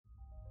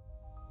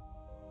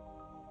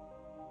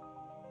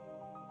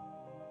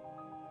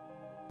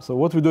So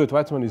what we do at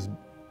Weizmann is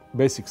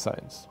basic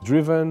science,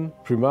 driven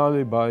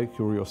primarily by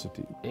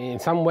curiosity. In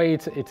some way,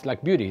 it's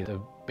like beauty.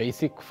 The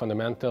basic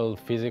fundamental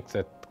physics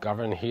that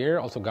govern here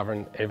also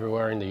govern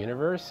everywhere in the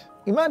universe.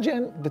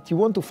 Imagine that you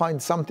want to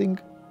find something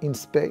in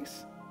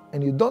space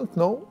and you don't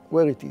know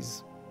where it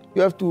is.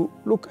 You have to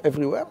look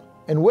everywhere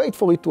and wait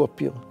for it to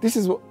appear. This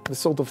is the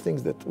sort of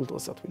things that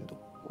ULTRASAT will do.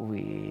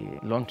 We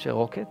launch a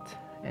rocket,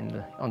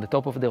 and on the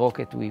top of the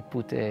rocket we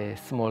put a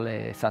small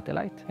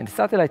satellite. And the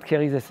satellite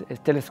carries a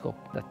telescope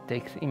that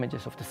takes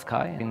images of the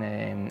sky in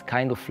a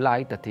kind of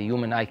light that the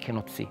human eye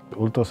cannot see.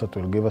 ULTRASAT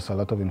will give us a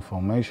lot of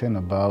information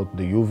about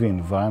the UV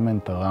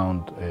environment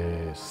around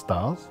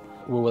stars.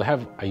 We will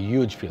have a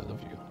huge field of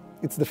view.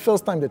 It's the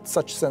first time that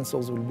such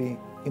sensors will be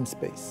in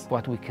space.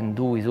 What we can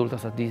do with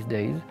ULTRASAT these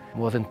days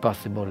wasn't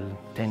possible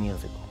 10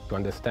 years ago. To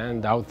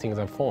understand how things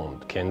are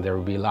formed, can there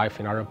be life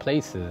in other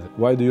places?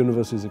 Why the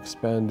universe is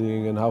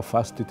expanding and how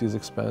fast it is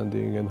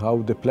expanding and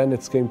how the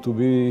planets came to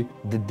be.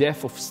 The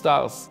death of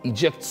stars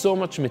ejects so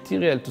much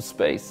material to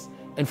space,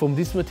 and from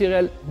this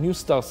material, new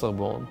stars are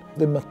born.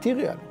 The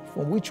material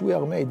from which we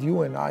are made,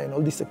 you and I, and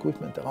all this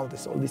equipment around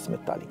us, all these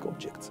metallic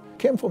objects,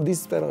 came from these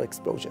stellar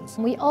explosions.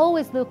 We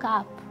always look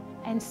up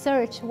and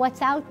search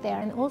what's out there,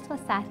 and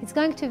ULTRASAT is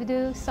going to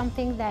do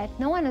something that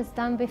no one has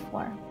done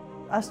before.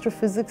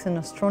 Astrophysics and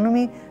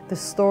astronomy, the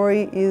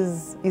story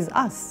is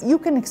us. You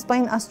can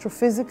explain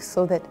astrophysics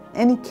so that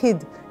any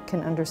kid can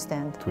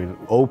understand. It will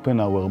open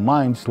our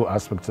minds to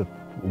aspects that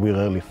we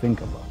rarely think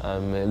about.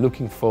 I'm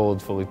looking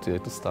forward for it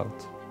to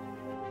start.